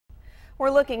We're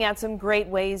looking at some great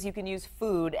ways you can use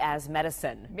food as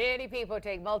medicine. Many people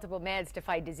take multiple meds to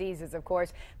fight diseases, of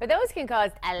course, but those can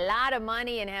cost a lot of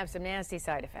money and have some nasty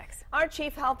side effects. Our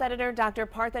chief health editor, Dr.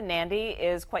 Partha Nandi,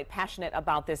 is quite passionate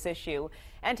about this issue.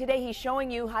 And today he's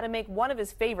showing you how to make one of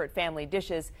his favorite family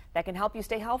dishes that can help you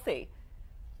stay healthy.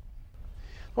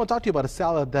 I want to talk to you about a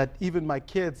salad that even my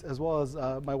kids, as well as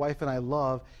my wife and I,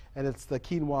 love, and it's the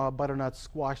quinoa butternut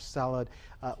squash salad.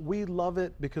 We love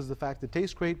it because of the fact it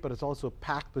tastes great, but it's also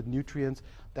packed with nutrients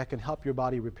that can help your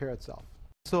body repair itself.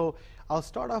 So I'll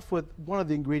start off with one of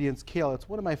the ingredients, kale. It's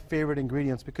one of my favorite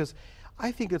ingredients because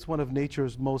I think it's one of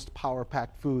nature's most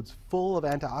power-packed foods, full of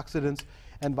antioxidants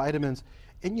and vitamins.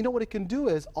 And you know what it can do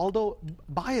is, although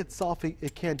by itself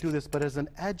it can't do this, but as an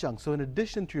adjunct, so in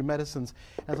addition to your medicines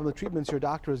and some of the treatments your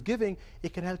doctor is giving,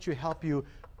 it can actually help you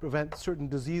prevent certain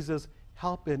diseases,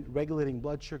 help in regulating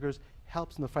blood sugars,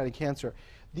 helps in the fight of cancer.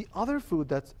 The other food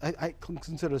that's I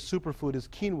consider a superfood is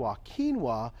quinoa.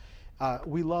 Quinoa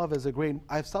we love as a grain.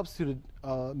 I've substituted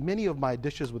many of my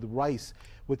dishes with rice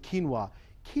with quinoa.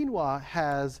 Quinoa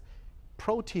has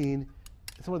protein,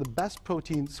 some of the best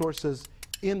protein sources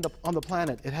on the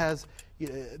planet. It has,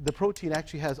 the protein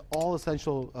actually has all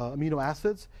essential amino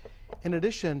acids. In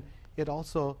addition, it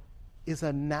also is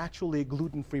a naturally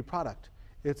gluten-free product.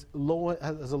 It's low,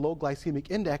 has a low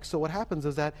glycemic index, so what happens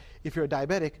is that if you're a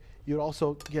diabetic, you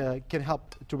also can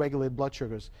help to regulate blood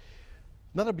sugars.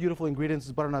 Another beautiful ingredient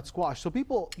is butternut squash. So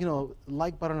people,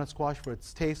 like butternut squash for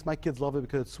its taste. My kids love it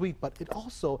because it's sweet, but it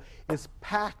also is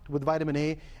packed with vitamin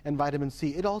A and vitamin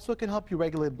C. It also can help you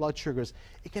regulate blood sugars.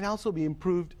 It can also be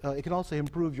improved. It can also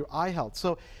improve your eye health.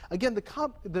 So again, the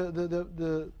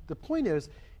point is,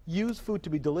 use food to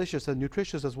be delicious and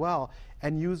nutritious as well,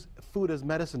 and use food as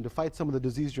medicine to fight some of the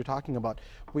disease you're talking about.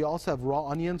 We also have raw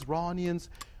onions. Raw onions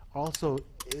also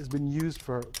has been used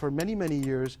for many, many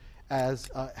years as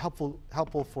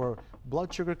helpful for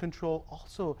blood sugar control.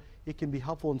 Also, it can be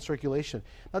helpful in circulation.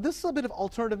 Now, this is a bit of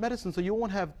alternative medicine, so you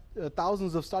won't have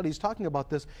thousands of studies talking about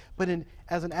this, but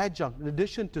as an adjunct, in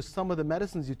addition to some of the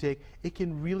medicines you take, it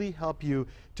can really help you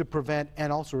to prevent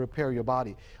and also repair your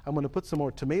body. I'm going to put some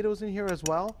more tomatoes in here as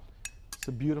well. It's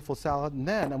a beautiful salad. And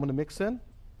then I'm going to mix in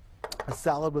a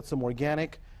salad with some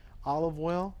organic olive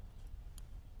oil.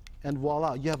 And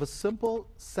voila, you have a simple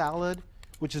salad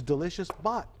which is delicious,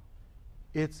 but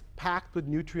it's packed with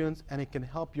nutrients and it can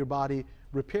help your body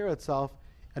repair itself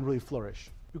and really flourish.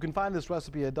 You can find this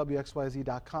recipe at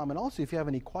WXYZ.com. And also, if you have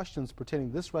any questions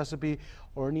pertaining to this recipe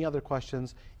or any other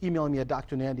questions, email me at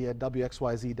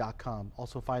drnandi@WXYZ.com.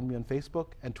 Also find me on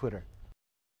Facebook and Twitter.